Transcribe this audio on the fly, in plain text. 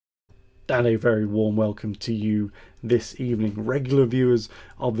And a very warm welcome to you this evening. Regular viewers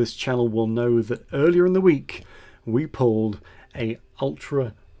of this channel will know that earlier in the week we pulled a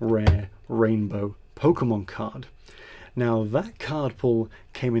ultra rare rainbow Pokemon card. Now that card pull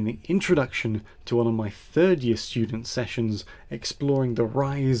came in the introduction to one of my third year student sessions exploring the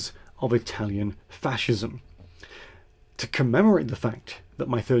rise of Italian fascism. To commemorate the fact that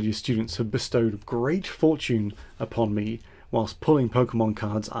my third year students have bestowed great fortune upon me whilst pulling Pokemon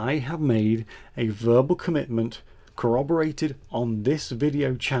cards, I have made a verbal commitment, corroborated on this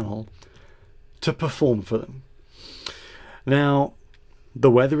video channel, to perform for them. Now,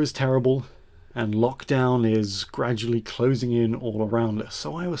 the weather is terrible and lockdown is gradually closing in all around us,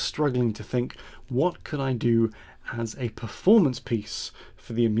 so I was struggling to think, what could I do as a performance piece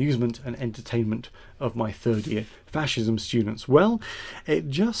for the amusement and entertainment of my third year fascism students? Well, it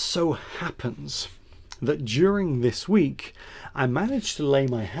just so happens that during this week I managed to lay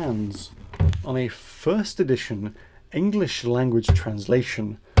my hands on a first edition English language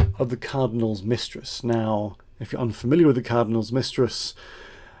translation of the Cardinal's Mistress. Now, if you're unfamiliar with the Cardinal's Mistress,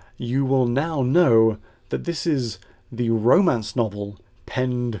 you will now know that this is the romance novel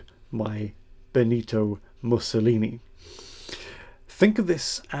penned by Benito Mussolini. Think of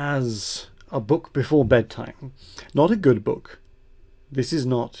this as a book before bedtime. Not a good book. This is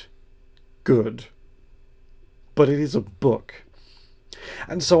not good. But it is a book.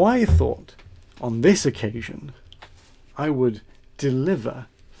 And so I thought, on this occasion, I would deliver,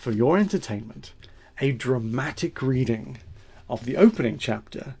 for your entertainment, a dramatic reading of the opening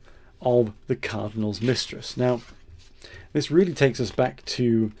chapter of The Cardinal's Mistress. Now, this really takes us back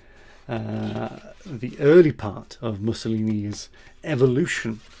to the early part of Mussolini's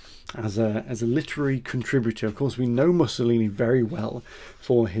evolution as a literary contributor. Of course, we know Mussolini very well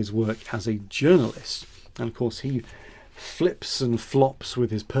for his work as a journalist. And of course he flips and flops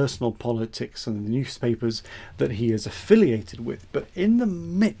with his personal politics and the newspapers that he is affiliated with. But in the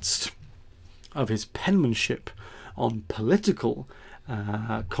midst of his penmanship on political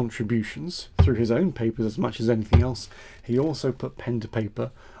contributions through his own papers as much as anything else, he also put pen to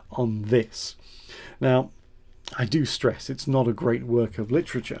paper on this. Now, I do stress it's not a great work of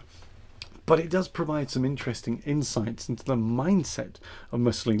literature, but it does provide some interesting insights into the mindset of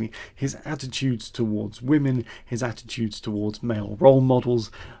Mussolini, his attitudes towards women, his attitudes towards male role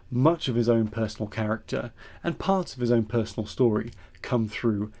models. Much of his own personal character and parts of his own personal story come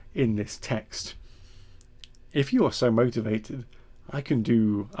through in this text. If you are so motivated, I can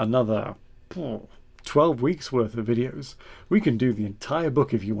do another 12 weeks worth of videos. We can do the entire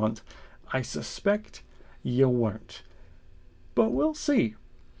book if you want. I suspect you won't, but we'll see.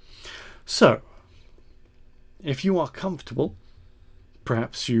 So, if you are comfortable,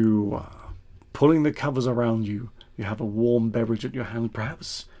 perhaps you are pulling the covers around you, you have a warm beverage at your hand,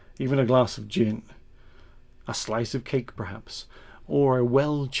 perhaps even a glass of gin, a slice of cake perhaps, or a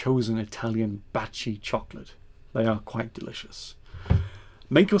well-chosen Italian baci chocolate. They are quite delicious.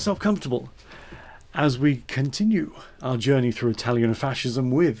 Make yourself comfortable as we continue our journey through Italian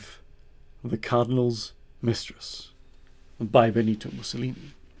fascism with The Cardinal's Mistress by Benito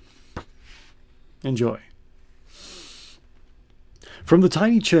Mussolini. Enjoy. From the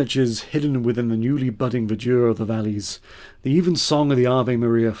tiny churches hidden within the newly budding verdure of the valleys, the even song of the Ave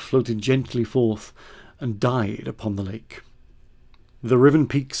Maria floated gently forth and died upon the lake. The riven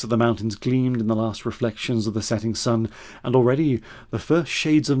peaks of the mountains gleamed in the last reflections of the setting sun, and already the first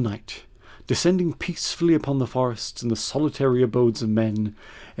shades of night, descending peacefully upon the forests and the solitary abodes of men,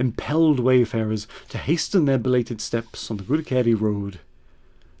 impelled wayfarers to hasten their belated steps on the Gurkeri road.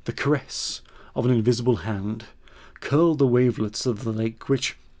 The caress of an invisible hand curled the wavelets of the lake,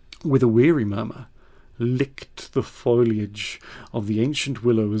 which, with a weary murmur, licked the foliage of the ancient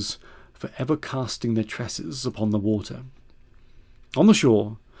willows, for ever casting their tresses upon the water. On the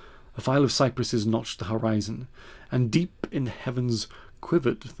shore, a file of cypresses notched the horizon, and deep in the heavens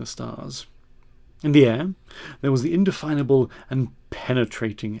quivered the stars. In the air, there was the indefinable and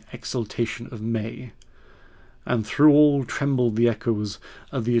penetrating exultation of May, and through all trembled the echoes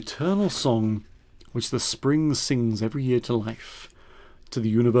of the eternal song which the spring sings every year to life, to the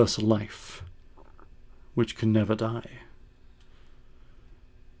universal life, which can never die.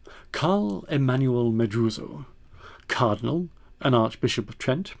 Carl Emanuel Medruzzo, Cardinal and Archbishop of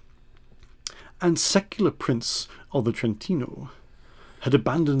Trent, and secular Prince of the Trentino, had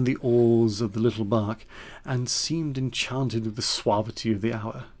abandoned the oars of the little bark and seemed enchanted with the suavity of the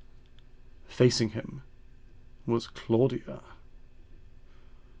hour. Facing him was Claudia.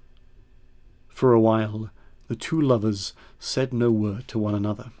 For a while the two lovers said no word to one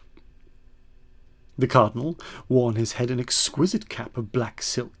another. The Cardinal wore on his head an exquisite cap of black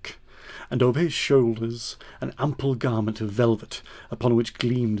silk, and over his shoulders an ample garment of velvet upon which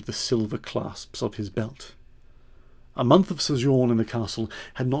gleamed the silver clasps of his belt. A month of sojourn in the castle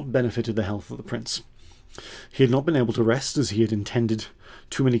had not benefited the health of the prince. He had not been able to rest as he had intended.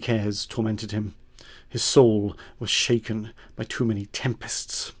 Too many cares tormented him. His soul was shaken by too many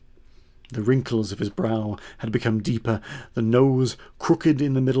tempests. The wrinkles of his brow had become deeper, the nose, crooked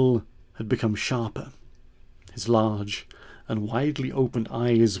in the middle, had become sharper. His large and widely opened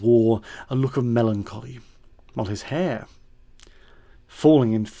eyes wore a look of melancholy, while his hair,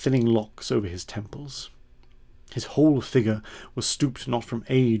 falling in thinning locks over his temples, his whole figure was stooped not from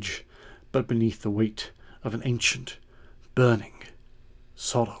age, but beneath the weight of an ancient, burning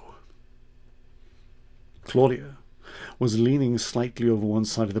sorrow. Claudia was leaning slightly over one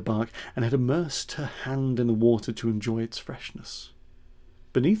side of the bark and had immersed her hand in the water to enjoy its freshness.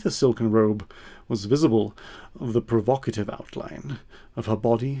 Beneath her silken robe was visible the provocative outline of her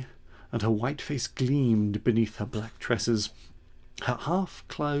body, and her white face gleamed beneath her black tresses. Her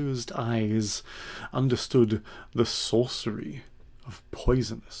half-closed eyes understood the sorcery of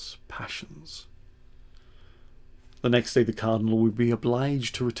poisonous passions. The next day the Cardinal would be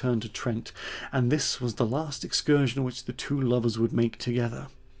obliged to return to Trent, and this was the last excursion which the two lovers would make together.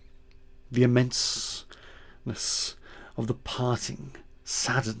 The immenseness of the parting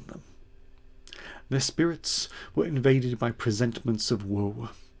saddened them. Their spirits were invaded by presentiments of woe.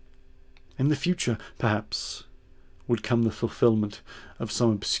 In the future, perhaps, would come the fulfilment of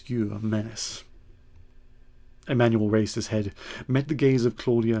some obscure menace. Emmanuel raised his head, met the gaze of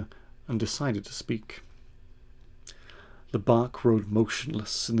Claudia, and decided to speak. The bark rode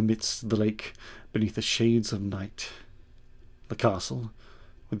motionless in the midst of the lake, beneath the shades of night. The castle,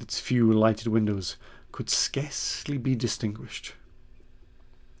 with its few lighted windows, could scarcely be distinguished.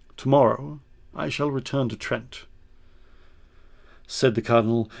 "Tomorrow I shall return to Trent," said the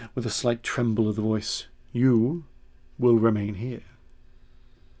Cardinal, with a slight tremble of the voice. "You will remain here."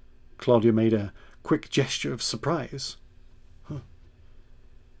 Claudia made a quick gesture of surprise.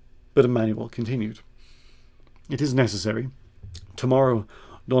 But Emmanuel continued. "It is necessary. Tomorrow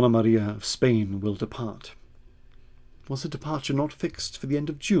Donna Maria of Spain will depart." "Was the departure not fixed for the end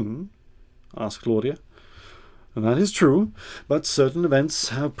of June?" asked Claudia. "That is true, but certain events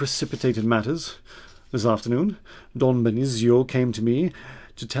have precipitated matters. This afternoon Don Benizio came to me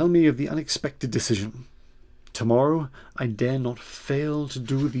to tell me of the unexpected decision. Tomorrow I dare not fail to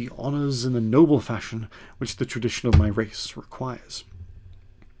do the honours in the noble fashion which the tradition of my race requires."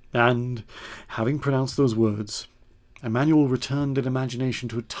 And, having pronounced those words, Emmanuel returned in imagination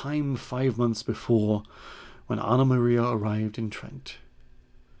to a time 5 months before, when Anna Maria arrived in Trent.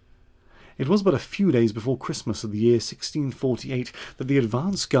 It was but a few days before Christmas of the year 1648 that the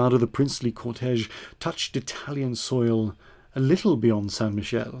advance guard of the princely cortege touched Italian soil a little beyond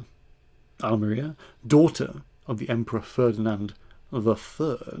Saint-Michel. Anna Maria, daughter of the Emperor Ferdinand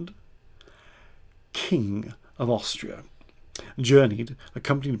III, King of Austria, journeyed,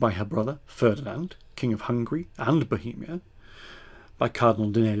 accompanied by her brother Ferdinand, King of Hungary and Bohemia, by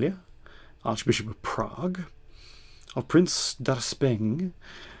Cardinal Denelia, Archbishop of Prague, of Prince d'Arspeng,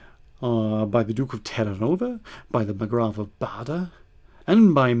 by the Duke of Terranova, by the Margrave of Bada,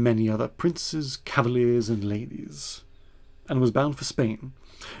 and by many other princes, cavaliers, and ladies, and was bound for Spain,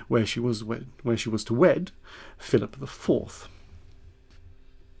 where she was to wed Philip IV.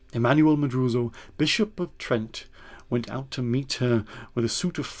 Emmanuel Medruzzo, Bishop of Trent, went out to meet her with a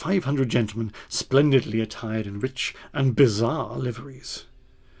suite of 500 gentlemen, splendidly attired in rich and bizarre liveries.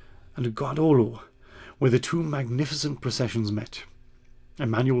 And at Guardolo, where the two magnificent processions met,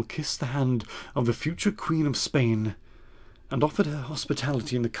 Emmanuel kissed the hand of the future Queen of Spain, and offered her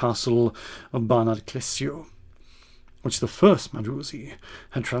hospitality in the castle of Barnardclesio, which the first Medruzzi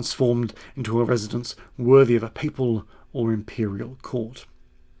had transformed into a residence worthy of a papal or imperial court.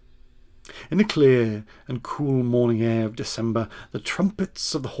 In the clear and cool morning air of December, the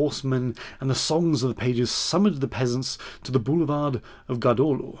trumpets of the horsemen and the songs of the pages summoned the peasants to the boulevard of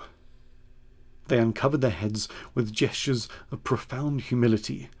Gardolo. They uncovered their heads with gestures of profound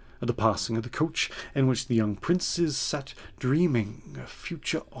humility at the passing of the coach in which the young princes sat dreaming of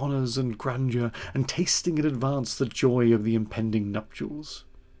future honours and grandeur, and tasting in advance the joy of the impending nuptials.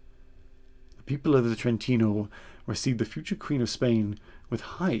 The people of the Trentino received the future Queen of Spain with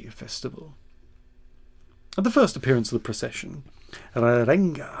high festival. At the first appearance of the procession,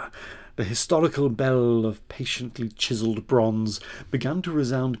 Rerenga, the historical bell of patiently chiselled bronze, began to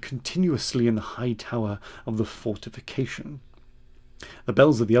resound continuously in the high tower of the fortification. The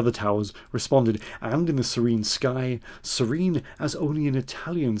bells of the other towers responded, and in the serene sky, serene as only an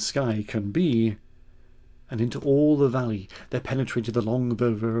Italian sky can be, and into all the valley there penetrated the long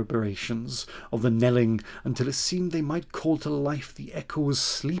reverberations of the knelling, until it seemed they might call to life the echoes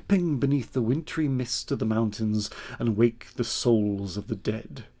sleeping beneath the wintry mist of the mountains, and wake the souls of the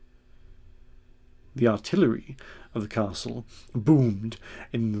dead. The artillery of the castle boomed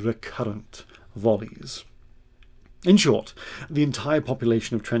in recurrent volleys. In short, the entire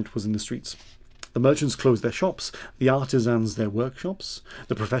population of Trent was in the streets. The merchants closed their shops, the artisans their workshops,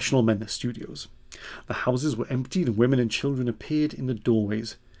 the professional men their studios. The houses were emptied, and women and children appeared in the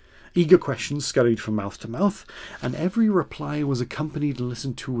doorways. Eager questions scurried from mouth to mouth, and every reply was accompanied and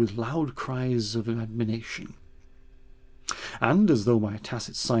listened to with loud cries of admiration. And, as though by a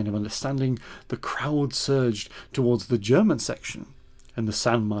tacit sign of understanding, the crowd surged towards the German section in the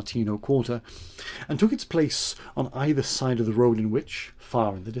San Martino quarter, and took its place on either side of the road, in which,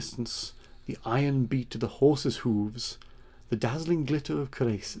 far in the distance, the iron beat of the horses' hooves, the dazzling glitter of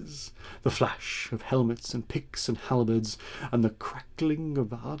cuirasses, the flash of helmets and picks and halberds, and the crackling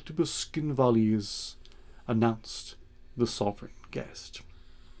of arquebuscan volleys announced the sovereign guest.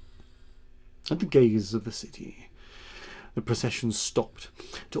 At the gaze of the city, the procession stopped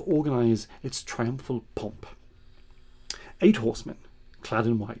to organize its triumphal pomp. 8 horsemen, clad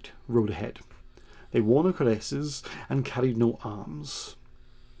in white, rode ahead. They wore no cuirasses and carried no arms.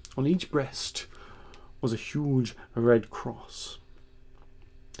 On each breast was a huge red cross.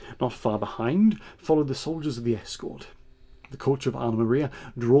 Not far behind followed the soldiers of the escort. The coach of Anna Maria,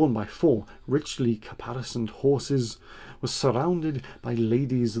 drawn by 4 richly caparisoned horses, was surrounded by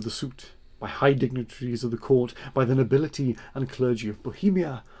ladies of the suit, by high dignitaries of the court, by the nobility and clergy of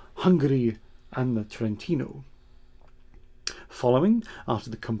Bohemia, Hungary, and the Trentino. Following after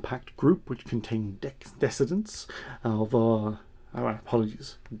the compact group, which contained descendants of all the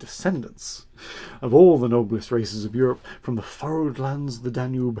noblest races of Europe, from the furrowed lands of the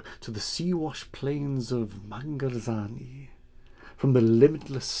Danube to the sea-washed plains of Mangarzani, from the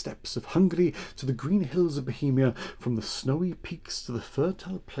limitless steppes of Hungary to the green hills of Bohemia, from the snowy peaks to the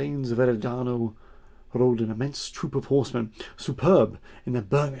fertile plains of Eredano, rode an immense troop of horsemen, superb in their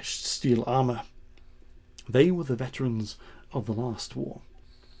burnished steel armour. They were the veterans of the last war,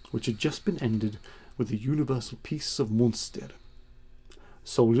 which had just been ended with the universal peace of Munster.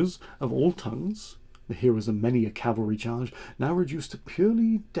 Soldiers of all tongues, the heroes of many a cavalry charge, now reduced to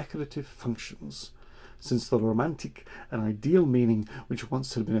purely decorative functions, since the romantic and ideal meaning which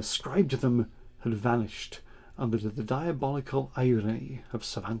once had been ascribed to them had vanished under the diabolical irony of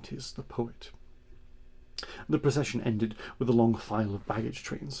Cervantes the poet. The procession ended with a long file of baggage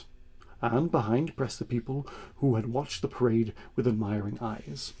trains, and behind pressed the people who had watched the parade with admiring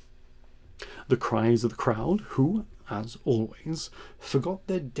eyes. The cries of the crowd, who, as always, forgot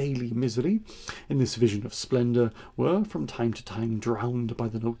their daily misery in this vision of splendour, were from time to time drowned by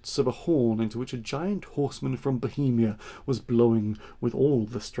the notes of a horn into which a giant horseman from Bohemia was blowing with all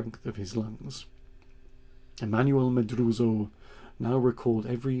the strength of his lungs. Emanuel Medruso now recalled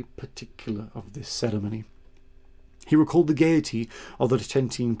every particular of this ceremony. He recalled the gaiety of the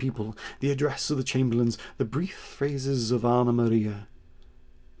Trentine people, the address of the chamberlains, the brief phrases of Anna Maria,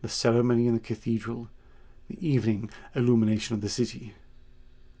 the ceremony in the cathedral, the evening illumination of the city.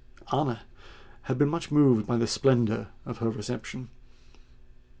 Anna had been much moved by the splendour of her reception.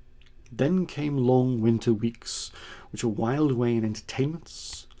 Then came long winter weeks, which were whiled away in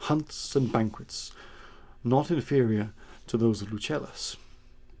entertainments, hunts, and banquets, not inferior to those of Lucellus.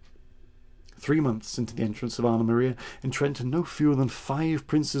 3 months into the entrance of Anna Maria in Trent, no fewer than 5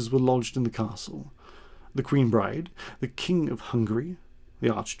 princes were lodged in the castle. The Queen Bride, the King of Hungary,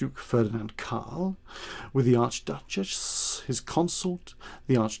 the Archduke Ferdinand Karl, with the Archduchess, his consort,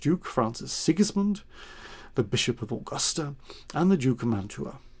 the Archduke Francis Sigismund, the Bishop of Augusta, and the Duke of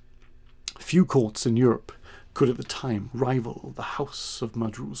Mantua. Few courts in Europe could at the time rival the House of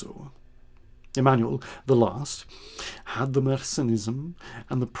Madruso. Emmanuel, the last, had the mercenism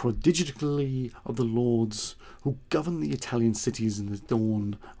and the prodigality of the lords who governed the Italian cities in the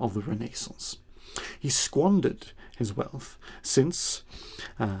dawn of the Renaissance. He squandered his wealth, since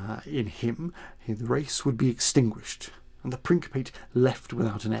in him the race would be extinguished, and the Principate left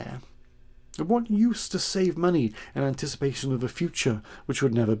without an heir. Of what use to save money in anticipation of a future which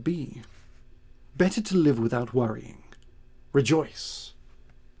would never be? Better to live without worrying, rejoice,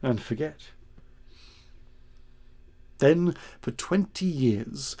 and forget. Then, for 20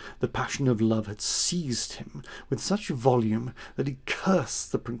 years, the passion of love had seized him with such volume that he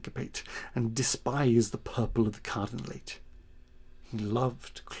cursed the Principate and despised the purple of the Cardinalate. He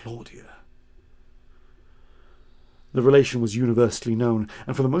loved Claudia. The relation was universally known,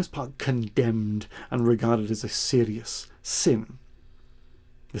 and for the most part condemned and regarded as a serious sin.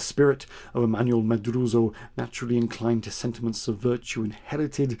 The spirit of Emanuel Medruso, naturally inclined to sentiments of virtue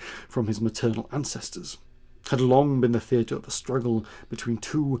inherited from his maternal ancestors, had long been the theatre of a struggle between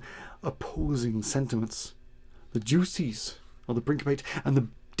two opposing sentiments: the duties of the Principate and the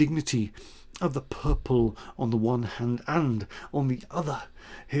dignity of the purple on the one hand, and, on the other,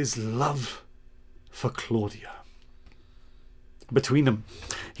 his love for Claudia. Between them,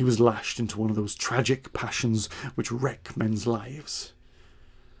 he was lashed into one of those tragic passions which wreck men's lives.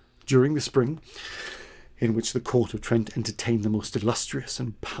 During the spring, in which the court of Trent entertained the most illustrious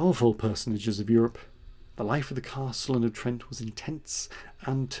and powerful personages of Europe, the life of the castle and of Trent was intense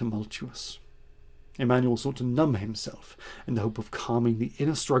and tumultuous. Emmanuel sought to numb himself in the hope of calming the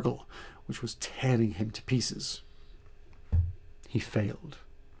inner struggle which was tearing him to pieces. He failed.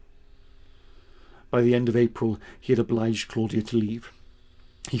 By the end of April, he had obliged Claudia to leave.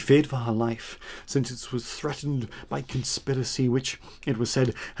 He feared for her life, since it was threatened by conspiracy which, it was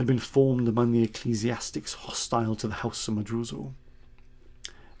said, had been formed among the ecclesiastics hostile to the house of Medruso.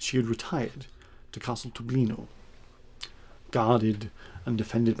 She had retired to Castle Toblino, guarded and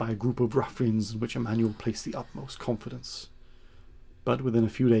defended by a group of ruffians in which Emmanuel placed the utmost confidence. But within a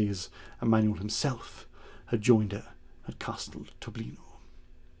few days, Emmanuel himself had joined her at Castle Toblino.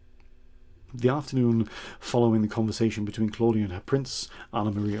 The afternoon following the conversation between Claudia and her prince,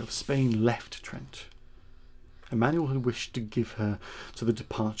 Anna Maria of Spain left Trent. Emmanuel had wished to give her to the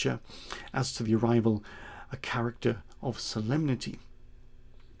departure, as to the arrival, a character of solemnity.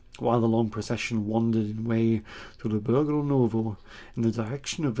 While the long procession wandered in way through the Borgo Novo in the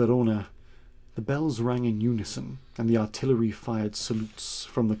direction of Verona, the bells rang in unison, and the artillery fired salutes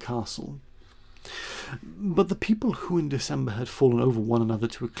from the castle. But the people who in December had fallen over one another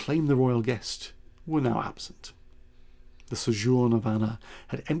to acclaim the royal guest were now absent. The sojourn of Anna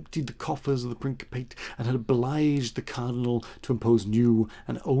had emptied the coffers of the Principate and had obliged the Cardinal to impose new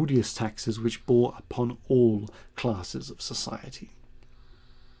and odious taxes which bore upon all classes of society.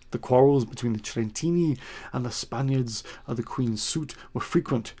 The quarrels between the Trentini and the Spaniards of the Queen's suite were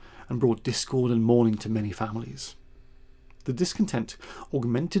frequent and brought discord and mourning to many families. The discontent,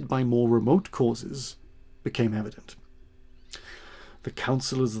 augmented by more remote causes, became evident. The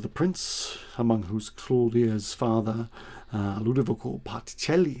councillors of the prince, among whose Claudia's father, Ludovico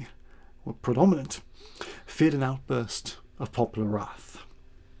Particelli, were predominant, feared an outburst of popular wrath.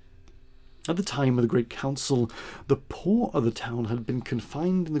 At the time of the great council, the poor of the town had been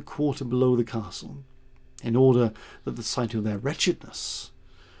confined in the quarter below the castle, in order that the sight of their wretchedness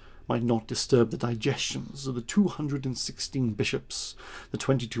might not disturb the digestions of the 216 bishops, the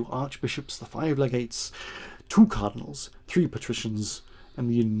 22 archbishops, the 5 legates, 2 cardinals, 3 patricians, and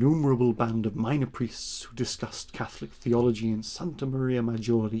the innumerable band of minor priests who discussed Catholic theology in Santa Maria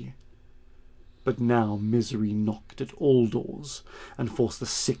Maggiore. But now misery knocked at all doors, and forced the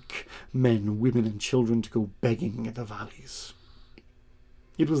sick, men, women, and children to go begging in the valleys.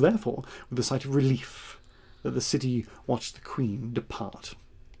 It was therefore with a sight of relief that the city watched the Queen depart.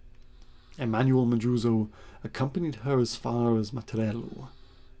 Emanuel Medruso accompanied her as far as Materello.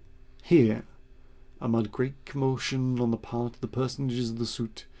 Here, amid great commotion on the part of the personages of the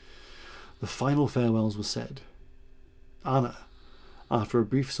suite, the final farewells were said. Anna, after a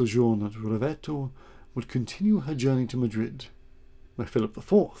brief sojourn at Roveto, would continue her journey to Madrid, where Philip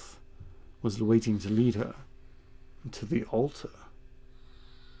IV was waiting to lead her to the altar.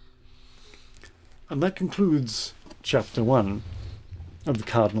 And that concludes Chapter 1 of the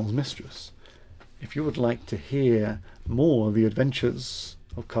Cardinal's Mistress. If you would like to hear more of the adventures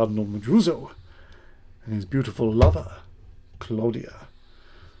of Cardinal Medruso and his beautiful lover, Claudia,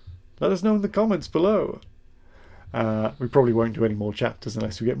 let us know in the comments below. We probably won't do any more chapters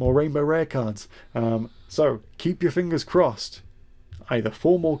unless we get more Rainbow Rare cards. So keep your fingers crossed. Either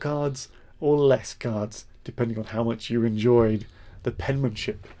 4 more cards or less cards, depending on how much you enjoyed the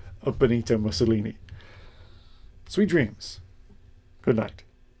penmanship of Benito Mussolini. Sweet dreams. Good night.